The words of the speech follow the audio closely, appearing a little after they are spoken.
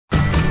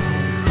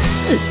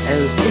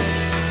Hello.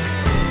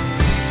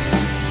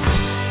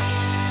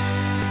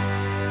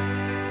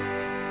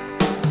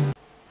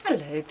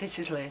 Hello, this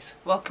is Liz.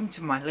 Welcome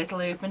to my little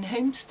urban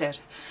homestead.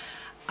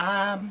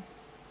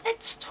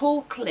 Let's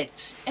talk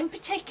lids, in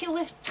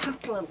particular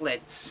Tattler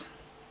lids.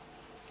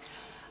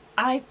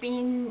 I've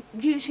been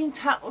using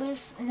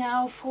Tattlers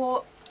now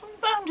for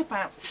around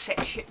about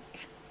 6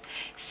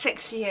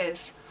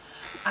 years.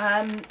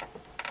 I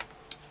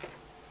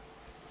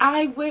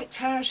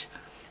worked out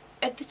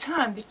at the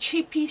time the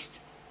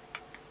cheapest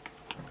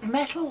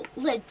metal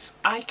lids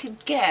I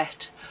could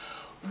get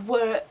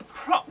were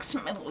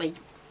approximately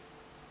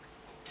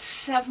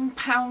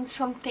 £7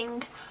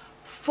 something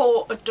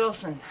for a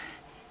dozen.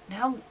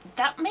 Now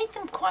that made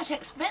them quite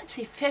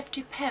expensive,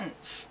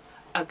 50p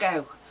a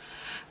go.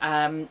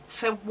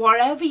 So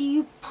whatever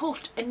you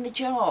put in the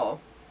jar,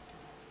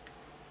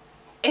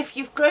 if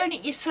you've grown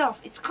it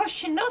yourself, it's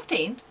cost you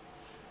nothing,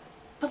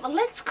 but the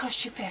lids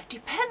cost you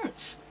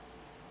 50p.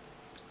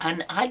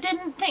 And I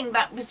didn't think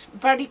that was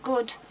very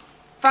good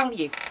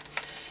value.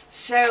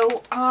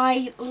 So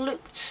I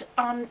looked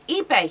on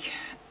eBay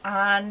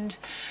and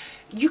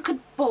you could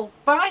bulk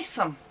buy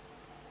some.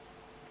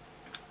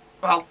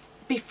 Well,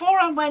 before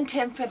I went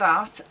in for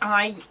that,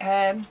 I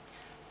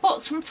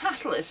bought some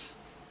Tattlers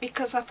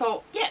because I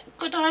thought, yeah,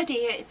 good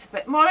idea. It's a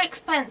bit more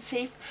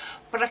expensive,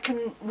 but I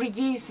can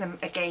reuse them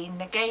again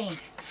and again.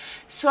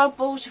 So I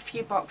bought a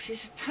few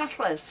boxes of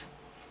Tattlers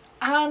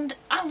and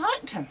I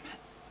liked them.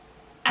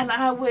 And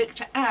I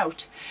worked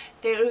out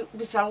that it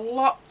was a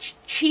lot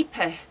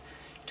cheaper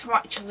to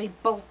actually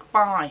bulk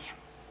buy.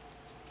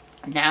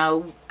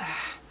 Now,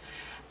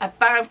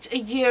 about a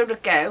year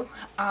ago,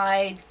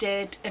 I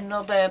did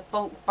another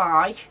bulk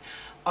buy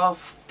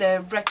of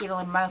the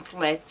regular mouth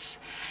lids,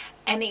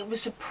 and it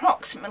was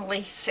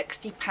approximately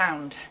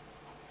 £60.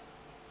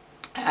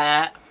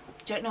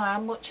 Don't know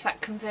how much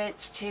that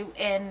converts to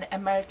in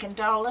American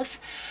dollars,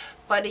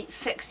 but it's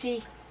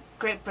 60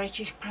 Great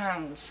British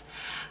pounds.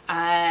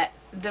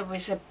 There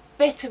was a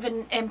bit of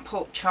an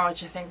import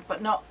charge, I think,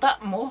 but not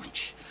that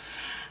much.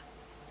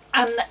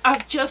 And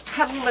I've just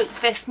had a look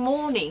this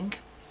morning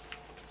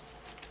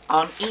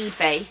on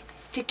eBay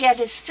to get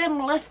a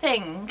similar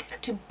thing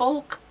to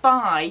bulk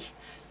buy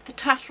the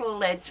Tattler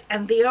lids,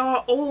 and they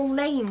are all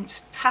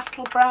named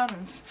Tattler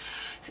brands.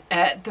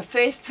 The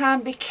first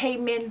time they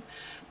came in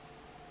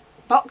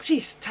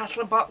boxes,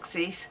 Tattler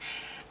boxes.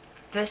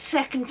 The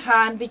second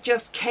time they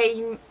just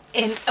came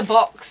in a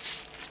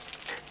box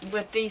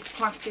with these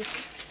plastic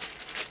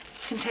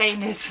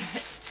containers,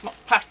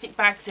 plastic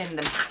bags in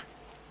them.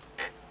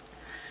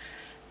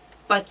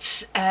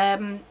 But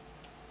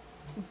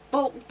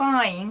bulk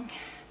buying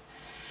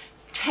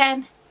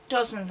 10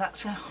 dozen,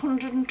 that's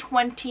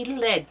 120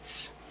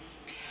 lids.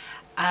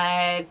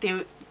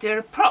 They're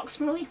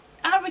approximately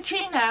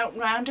averaging out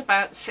round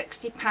about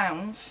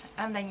 £60,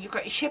 and then you've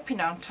got your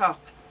shipping on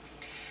top.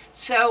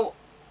 So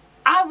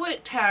I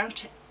worked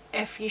out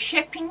if your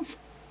shipping's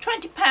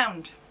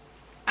 £20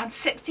 and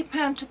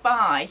 £60 to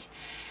buy,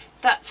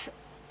 that's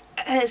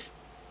as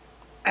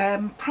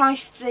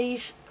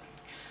prices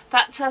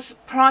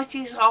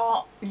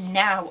are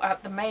now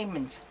at the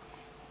moment.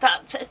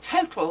 That's a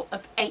total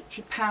of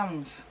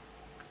 £80.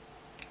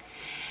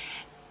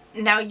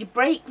 Now you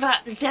break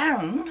that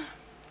down,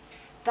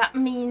 that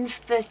means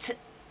that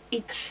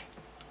it's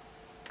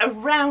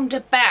around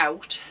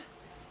about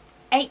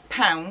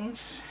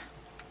 £8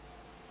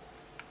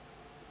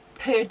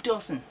 per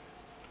dozen,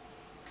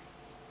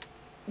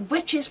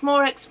 which is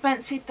more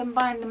expensive than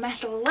buying the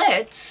metal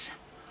lids,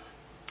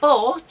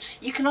 but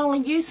you can only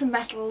use the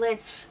metal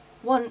lids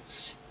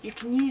once. You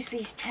can use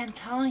these 10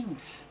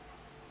 times.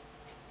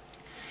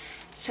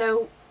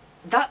 So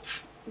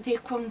that's the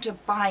equivalent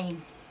of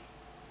buying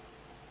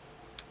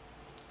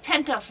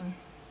 10 dozen.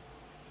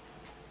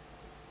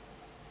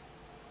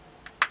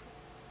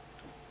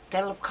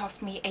 They'll have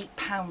cost me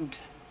 £8.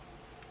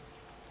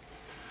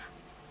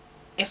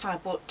 If I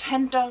bought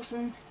 10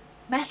 dozen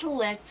metal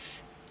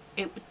lids,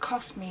 it would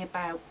cost me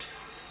about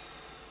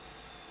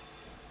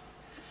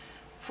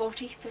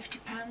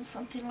 £40–50,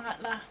 something like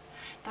that.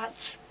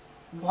 That's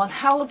one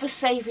hell of a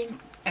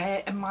saving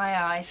in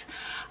my eyes.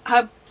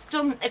 I've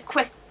done a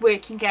quick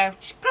working out,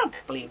 it's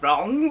probably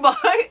wrong, but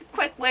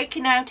quick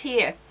working out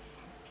here.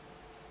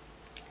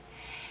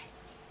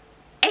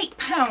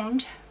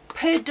 £8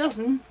 per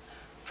dozen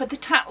for the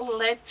Tattler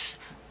lids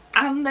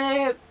and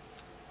the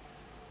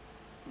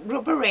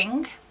rubber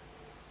ring.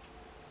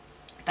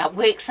 That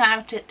works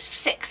out at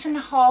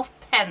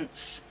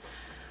 6.5p.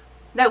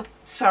 No,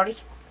 sorry,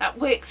 that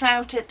works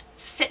out at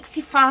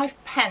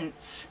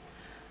 65p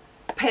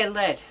per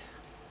lid,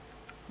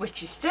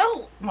 which is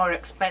still more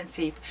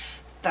expensive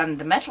than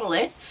the metal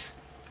lids,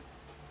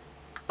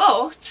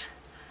 but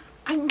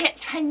I can get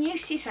 10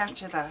 uses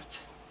out of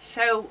that.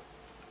 So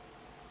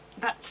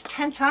that's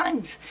 10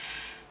 times.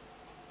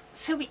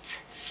 So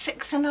it's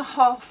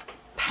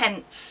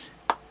 6.5p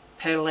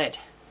per lid.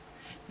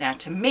 Now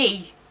to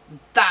me,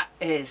 that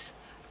is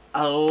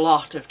a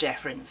lot of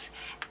difference.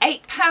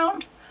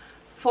 £8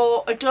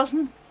 for a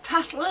dozen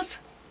Tattlers,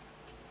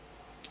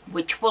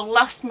 which will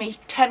last me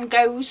 10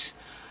 goes,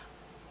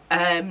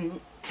 10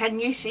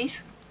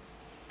 uses,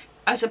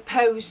 as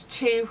opposed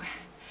to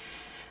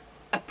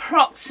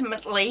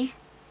approximately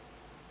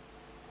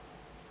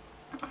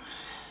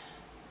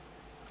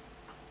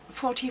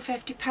 40 or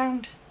 50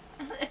 pound.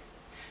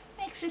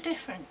 Makes a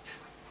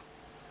difference.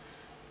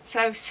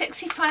 So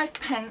 65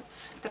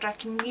 pence that I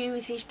can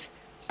use it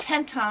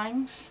 10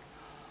 times,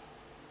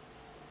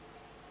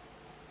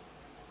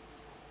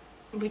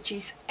 which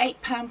is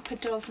 £8 per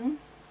dozen,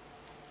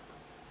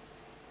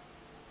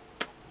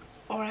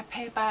 or I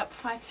pay about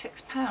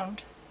 £5–6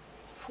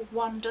 for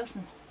 1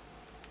 dozen.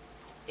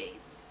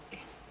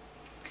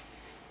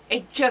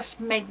 It just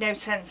made no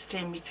sense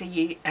to me to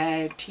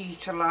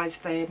utilise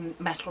the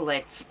metal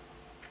lids,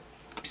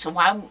 so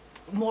I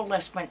more or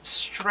less went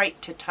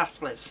straight to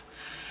Tattlers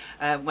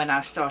when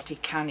I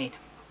started canning.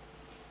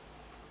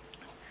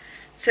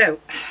 So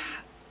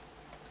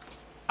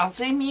I'll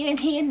zoom you in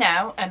here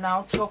now and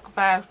I'll talk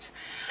about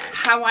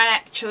how I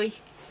actually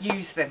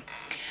use them.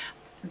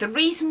 The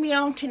reason we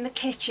aren't in the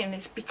kitchen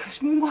is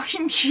because my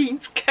washing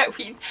machine's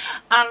going,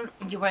 and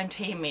you won't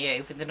hear me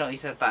over the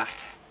noise of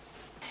that.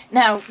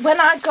 Now, when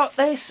I got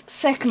this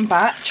second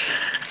batch,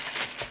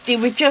 they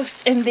were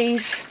just in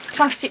these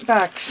plastic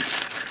bags.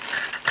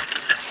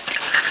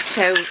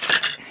 So,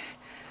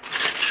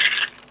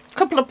 a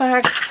couple of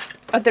bags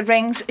of the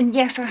rings, and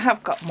yes, I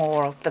have got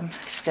more of them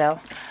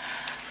still.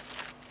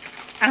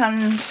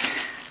 And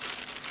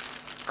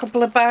a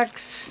couple of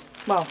bags,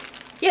 well,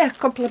 yeah, a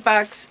couple of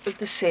bags of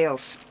the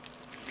seals.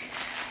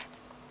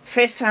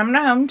 First time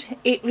round,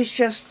 it was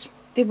just,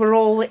 they were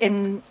all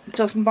in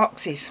dozen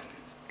boxes.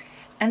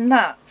 And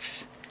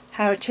that's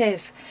how it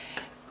is.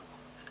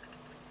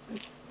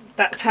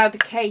 That's how they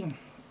came.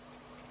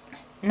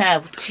 Now,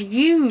 to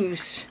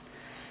use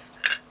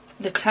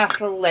the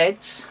Tattler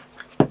lids,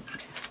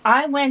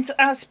 I went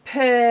as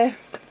per...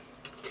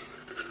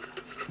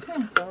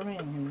 Oh, got a ring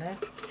in there.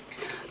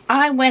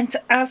 I went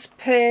as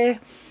per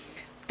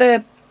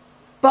the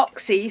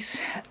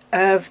boxes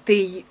of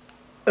the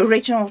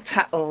original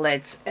Tattler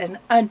lids, and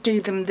I do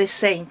them the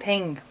same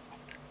thing.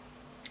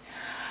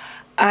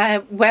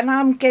 When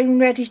I'm getting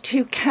ready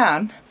to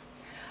can,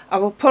 I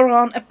will put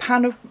on a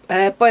pan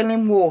of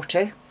boiling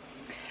water,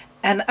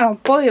 and I'll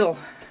boil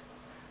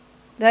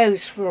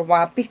those for a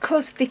while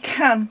because they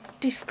can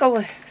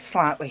discolour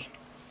slightly.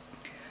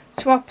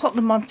 So I'll put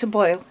them on to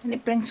boil and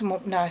it brings them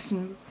up nice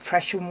and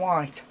fresh and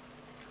white.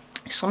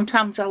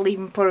 Sometimes I'll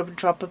even put a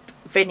drop of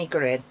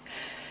vinegar in.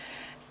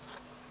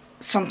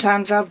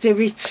 Sometimes I'll do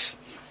it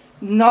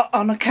not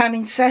on a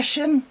canning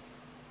session.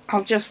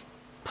 I'll just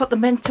put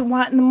them in to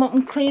whiten them up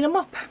and clean them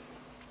up.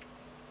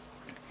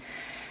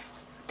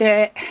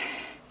 They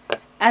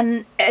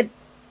can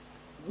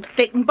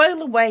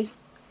boil away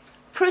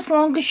for as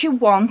long as you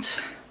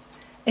want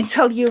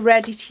until you're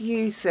ready to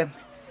use them.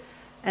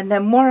 And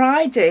then what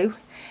I do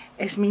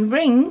is my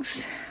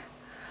rings,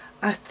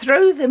 I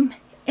throw them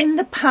in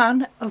the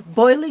pan of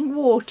boiling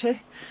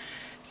water,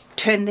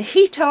 turn the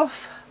heat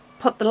off,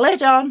 put the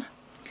lid on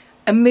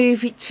and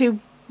move it to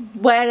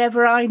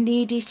wherever I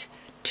need it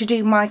to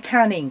do my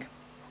canning.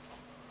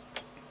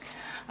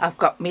 I've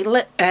got me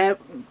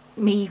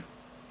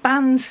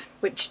bands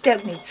which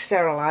don't need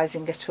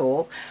sterilising at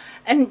all,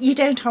 and you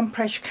don't on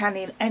pressure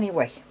canning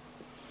anyway.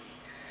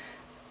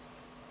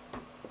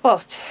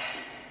 But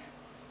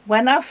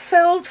when I've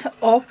filled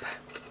up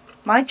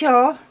my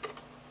jar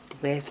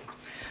with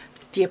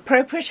the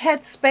appropriate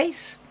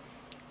headspace,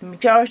 the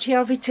majority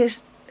of it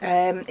is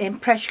in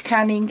pressure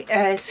canning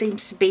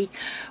seems to be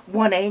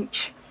 1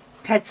 inch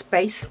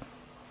headspace,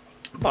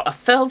 but I've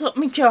filled up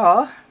my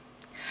jar.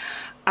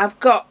 I've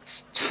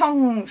got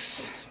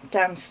tongs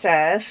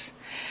downstairs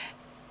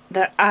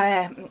that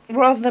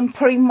rather than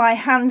putting my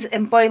hands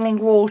in boiling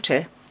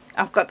water,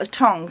 I've got the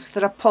tongs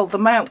that I pull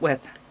them out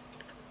with.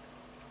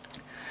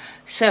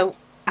 So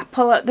I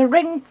pull out the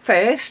ring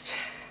first,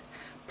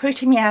 put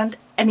it in my hand,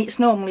 and it's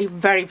normally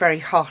very, very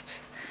hot.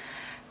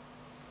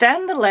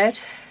 Down the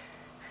lid,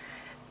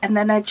 and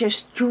then I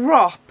just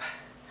drop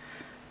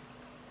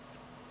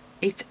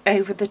it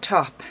over the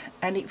top,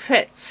 and it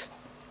fits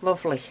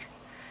lovely.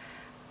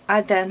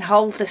 I then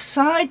hold the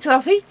sides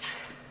of it,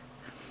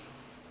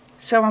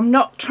 so I'm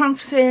not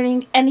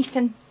transferring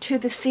anything to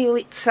the seal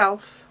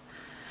itself.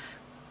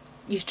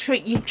 You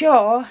treat your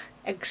jar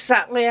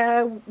exactly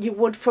how you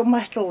would for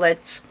metal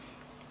lids.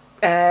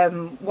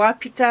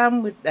 Wipe it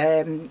down with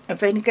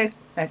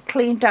a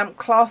clean damp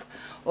cloth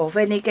or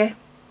vinegar.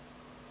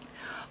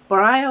 But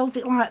I hold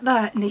it like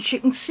that, and as you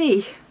can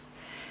see,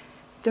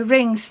 the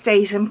ring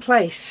stays in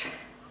place.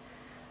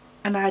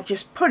 And I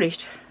just put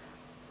it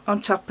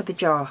on top of the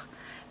jar,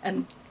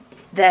 and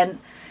then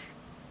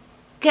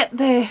get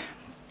the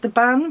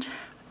band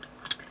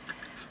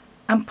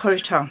and put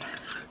it on.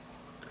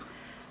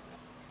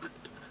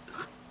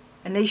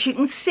 And as you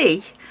can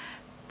see,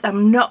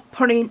 I'm not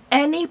putting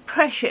any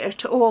pressure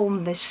at all,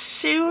 and as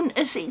soon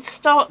as it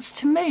starts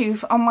to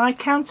move on my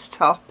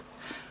countertop,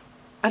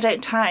 I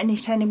don't tighten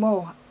it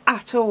anymore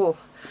at all,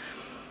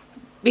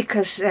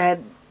 because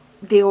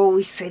they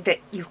always say that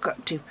you've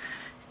got to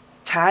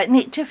tighten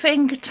it to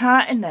finger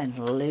tight and then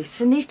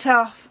loosen it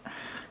off,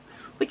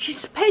 which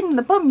is a pain in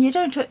the bum. You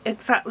don't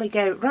exactly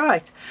get it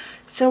right.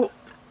 So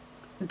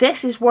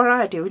this is what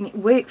I do and it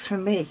works for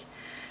me.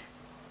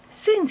 As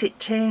soon as it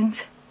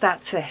turns,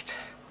 that's it.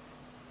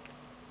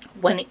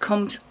 When it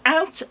comes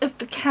out of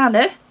the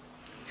canner,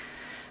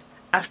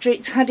 after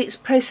it's had its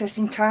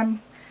processing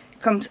time,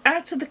 it comes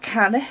out of the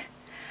canner,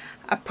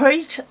 I put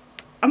it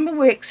on my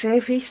work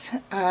surface.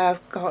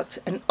 I've got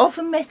an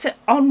oven mitt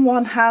on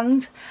one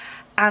hand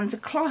and a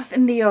cloth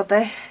in the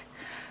other.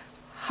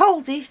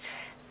 Hold it,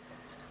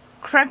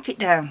 crank it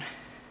down,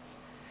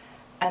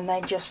 and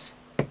then just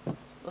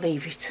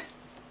leave it.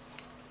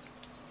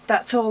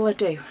 That's all I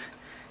do.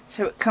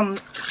 So it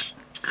comes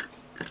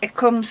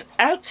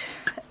out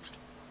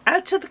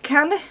of the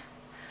canner,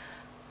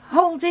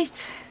 hold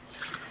it,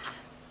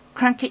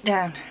 crank it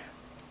down.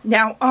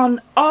 Now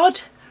on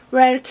odd,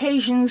 rare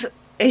occasions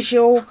as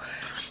your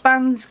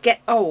bands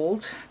get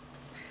old,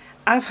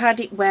 I've had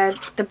it where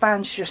the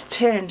band's just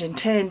turned and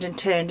turned and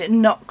turned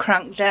and not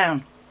cranked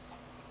down.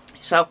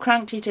 So I've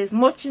cranked it as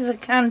much as I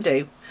can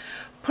do,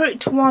 put it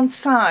to one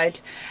side,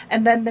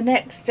 and then the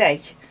next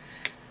day,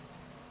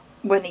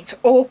 when it's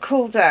all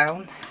cooled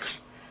down,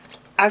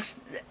 I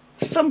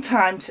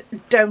sometimes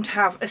don't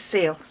have a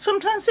seal.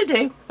 Sometimes I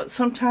do, but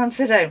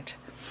sometimes I don't.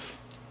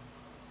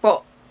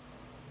 But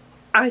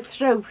I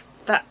throw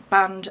that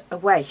band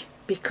away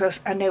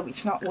because I know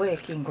it's not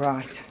working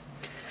right.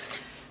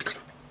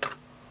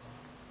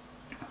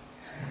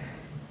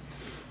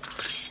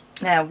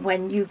 Now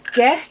when you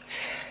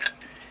get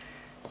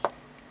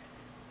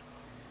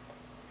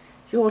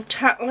your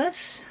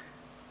Tattlers,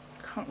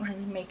 can't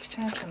really make it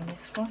out on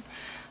this one.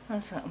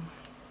 How's that one?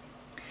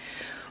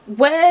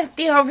 Where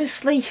they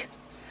obviously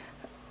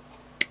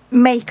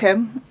make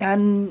them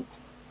and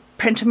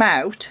print them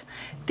out,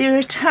 they're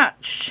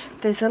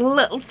attached. There's a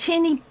little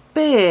teeny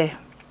burr.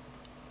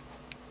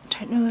 I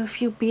don't know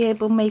if you'll be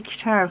able to make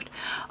it out.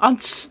 On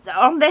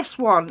this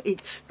one,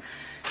 it's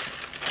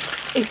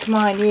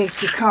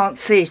minute, you can't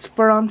see it,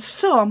 but on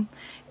some,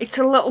 it's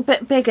a little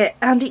bit bigger,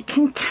 and it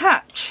can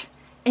catch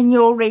in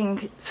your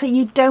ring, so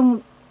you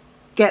don't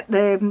get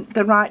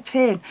the right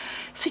turn.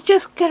 So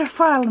just get a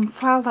file and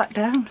file that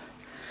down.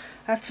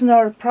 That's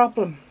not a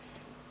problem.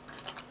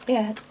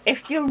 Yeah,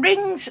 if your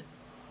rings,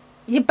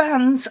 your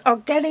bands are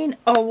getting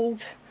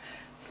old,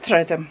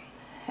 throw them.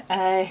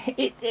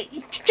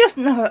 It's just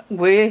not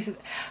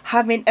worth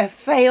having a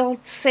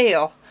failed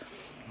seal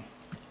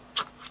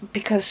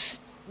because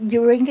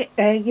your ring,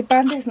 your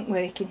band isn't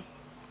working.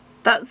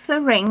 That's the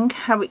ring,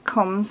 how it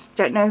comes.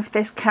 Don't know if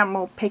this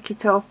camera will pick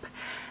it up,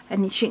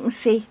 and as you can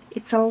see,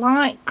 it's a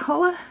light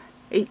colour.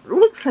 It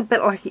looks a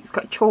bit like it's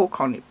got chalk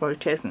on it, but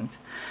it isn't.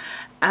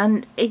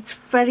 And it's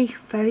very,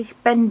 very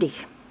bendy.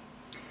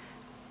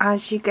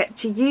 As you get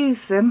to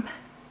use them,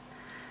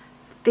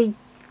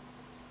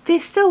 they're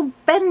still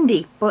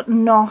bendy, but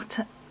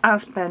not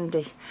as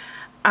bendy.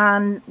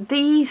 And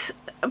these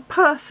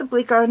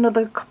possibly got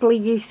another couple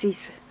of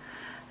uses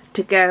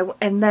to go,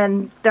 and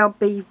then they'll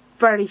be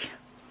very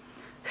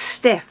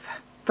stiff,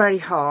 very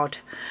hard,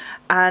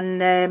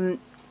 and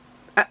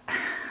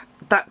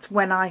that's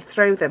when I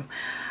throw them,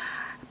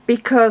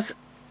 because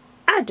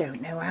I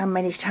don't know how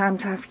many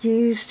times I've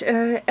used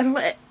a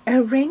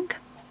ring,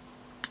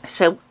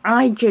 so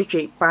I judge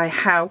it by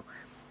how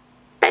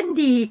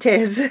bendy it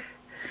is.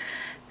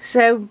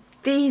 So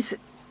these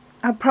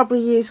I'll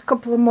probably use a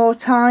couple of more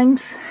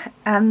times,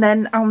 and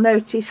then I'll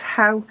notice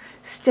how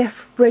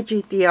stiff,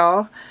 rigid they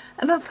are,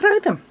 and I'll throw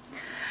them.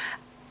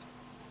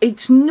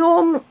 It's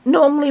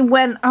normally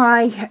when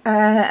I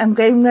am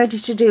getting ready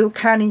to do a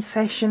canning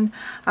session,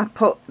 I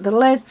put the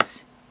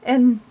lids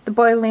in the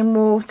boiling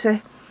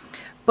water,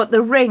 but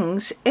the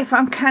rings, if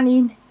I'm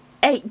canning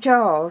 8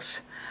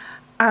 jars,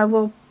 I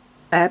will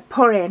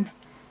pour in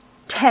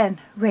 10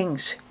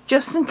 rings,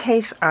 just in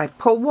case I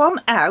pull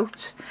one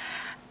out,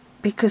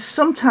 because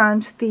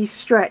sometimes these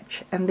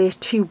stretch and they're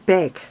too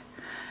big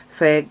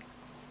for,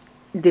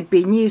 they've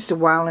been used a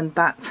while, and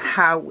that's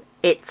how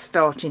it's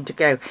starting to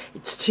go.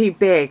 It's too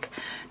big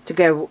to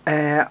go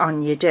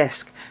on your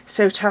disc,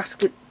 so to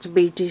ask it to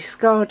be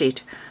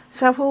discarded.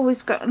 So I've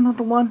always got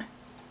another one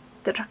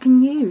that I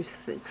can use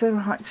that's the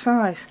right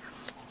size.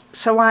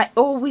 So I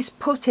always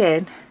put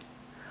in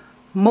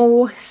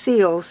more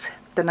seals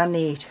than I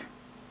need.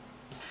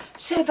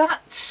 So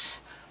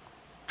that's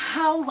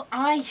how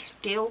I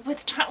deal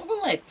with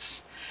Tattler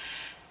lids.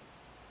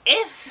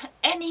 If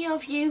any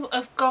of you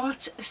have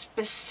got a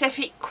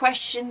specific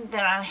question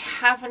that I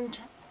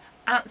haven't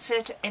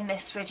answered in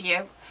this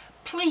video,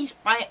 please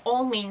by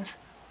all means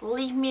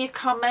leave me a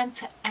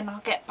comment and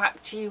I'll get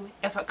back to you.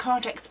 If I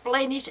can't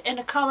explain it in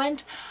a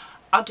comment,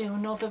 I'll do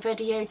another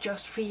video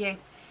just for you.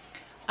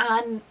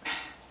 And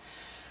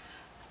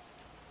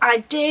I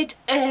did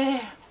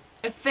a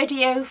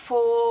video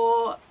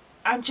for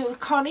Angela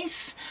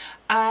Connie's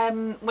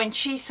when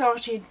she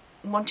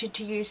wanted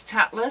to use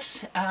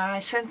Tattlers. I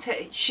sent her,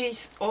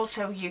 she's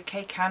also a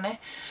UK canner,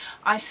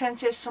 I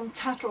sent her some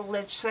Tattler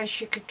lids so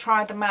she could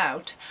try them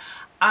out,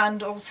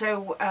 and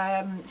also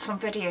some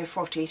video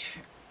footage.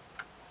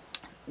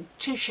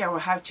 to show her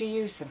how to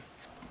use them.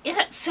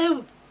 Yeah,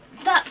 so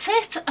that's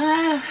it.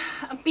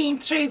 I've been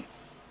through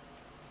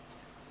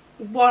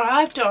what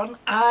I've done.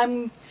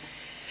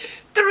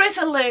 There is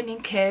a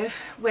learning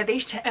curve with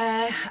it.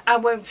 I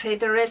won't say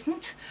there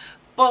isn't,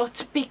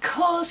 but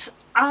because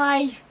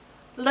I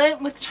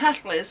learnt with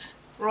Tattlers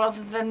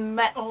rather than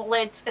metal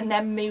lids and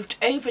then moved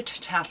over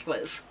to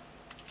Tattlers,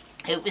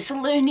 it was a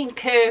learning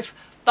curve,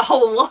 the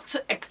whole lot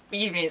of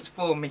experience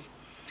for me.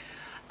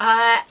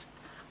 I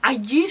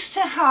used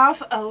to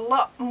have a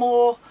lot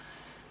more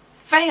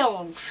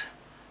failed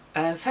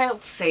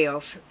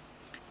seals.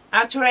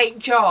 Out of 8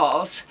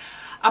 jars,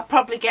 I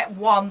probably get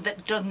one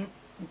that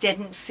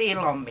didn't seal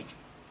on me,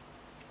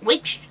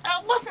 which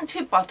I wasn't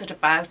too bothered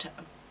about. I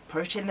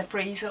put it in the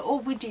freezer or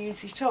we'd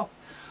use it up.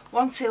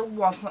 One seal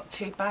was not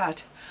too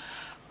bad.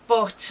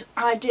 But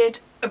I did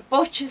a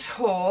butcher's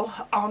haul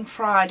on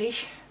Friday,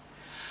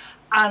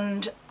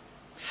 and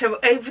so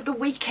over the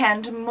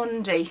weekend and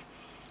Monday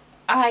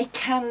I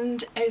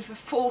canned over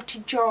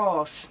 40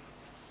 jars.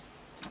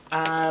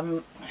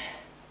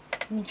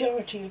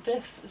 Majority of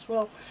this as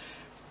well.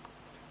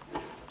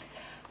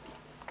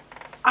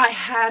 I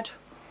had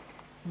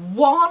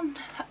one,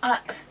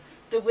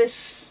 there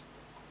was,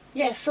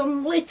 yeah,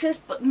 some litres,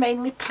 but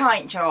mainly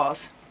pint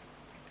jars.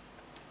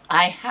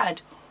 I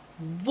had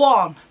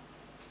one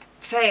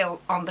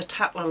fail on the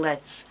Tattler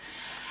lids,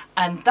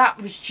 and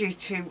that was due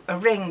to a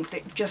ring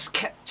that just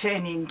kept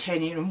turning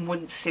and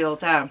wouldn't seal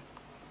down.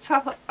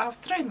 So I've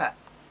thrown that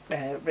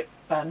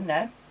band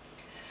now.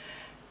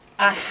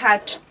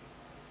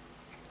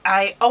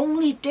 I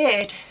only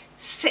did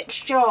 6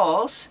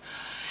 jars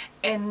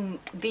in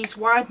these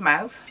wide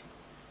mouth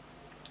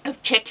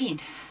of chicken,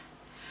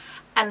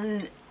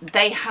 and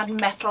they had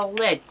metal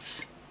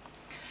lids,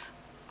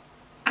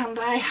 and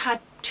I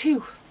had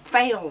 2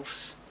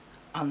 fails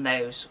on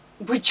those,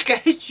 which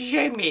goes to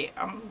show me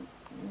I'm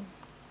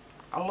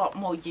a lot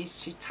more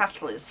used to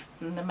Tattlers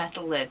than the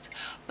metal lids.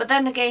 But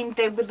then again,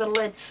 they were the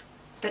lids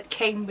that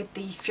came with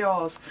these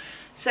jars,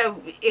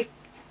 so it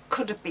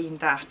could have been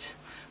that,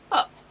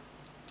 but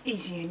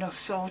easy enough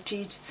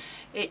sorted.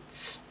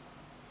 It's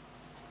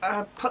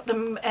I put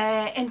them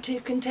into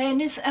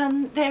containers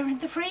and they're in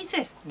the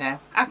freezer now.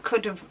 I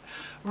could have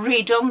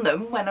redone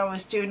them when I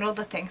was doing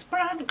other things, but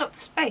I haven't got the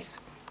space.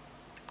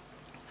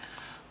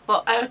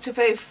 But out of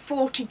over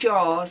 40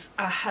 jars,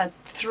 I had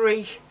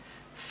 3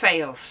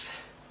 fails.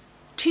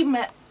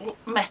 2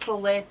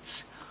 metal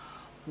lids,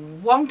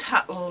 1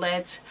 Tattler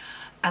lid,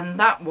 and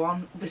that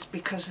one was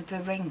because of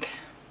the ring.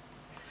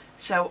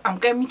 So I'm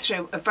going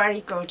through a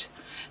very good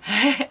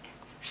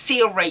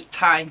seal rate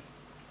time.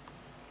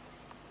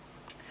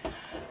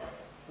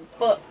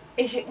 But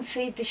as you can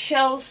see, the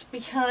shelves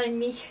behind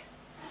me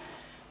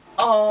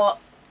are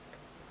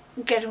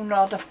getting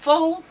rather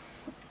full.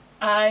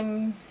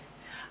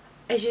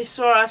 As you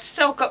saw, I've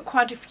still got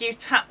quite a few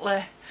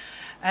Tattler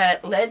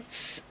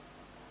lids,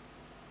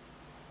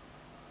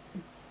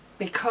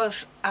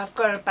 because I've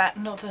got about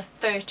another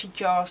 30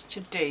 jars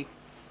to do,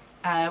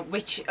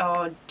 which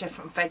are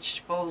different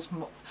vegetables.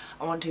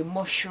 I want to do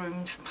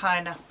mushrooms,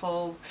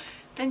 pineapple,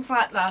 things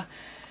like that.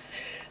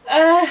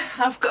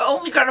 I've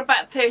only got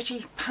about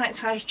 30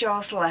 pint-sized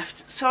jars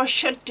left, so I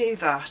should do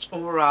that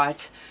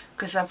alright,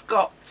 because I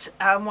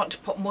want to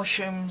put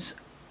mushrooms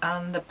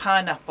and the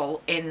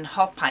pineapple in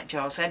half-pint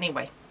jars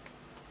anyway,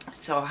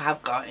 so I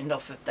have got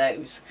enough of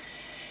those.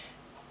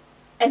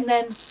 And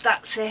then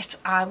that's it,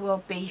 I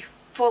will be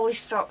fully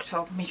stocked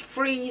up. My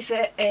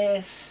freezer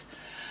is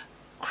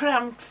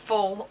crammed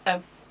full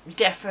of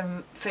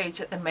different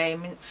foods at the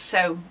moment,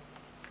 so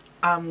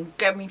I'm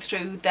going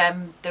through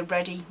them, the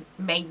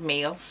ready-made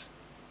meals,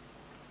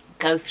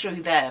 go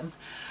through them.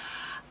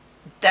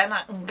 Then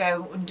I can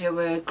go and do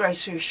a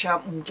grocery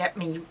shop and get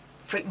me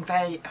fruit and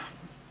veg.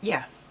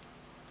 Yeah,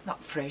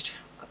 not fruit,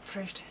 I've got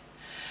fruit.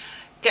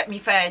 Get me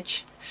veg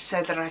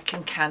so that I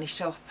can can it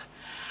up.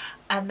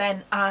 And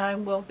then I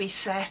will be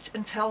set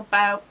until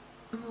about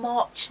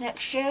March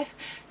next year.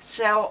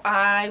 So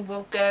I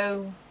will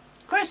go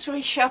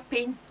grocery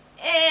shopping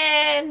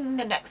in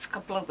the next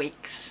couple of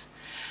weeks.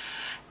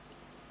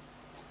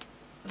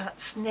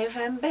 That's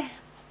November,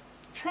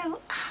 so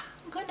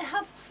I'm going to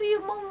have a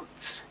few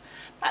months,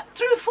 about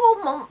 3 or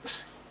 4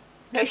 months,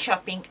 no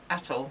shopping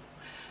at all.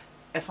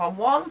 If I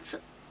want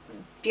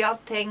the odd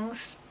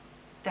things,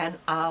 then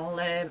I'll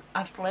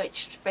ask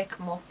Lurch to pick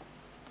them up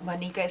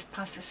when he goes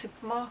past the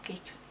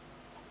supermarket.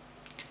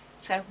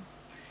 So,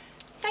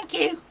 thank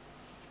you,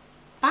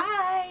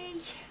 bye.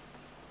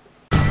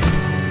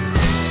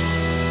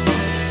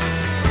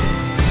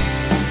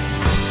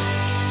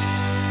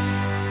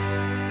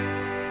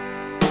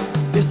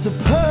 It's a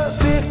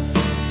perfect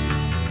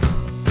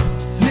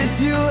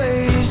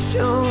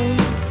situation.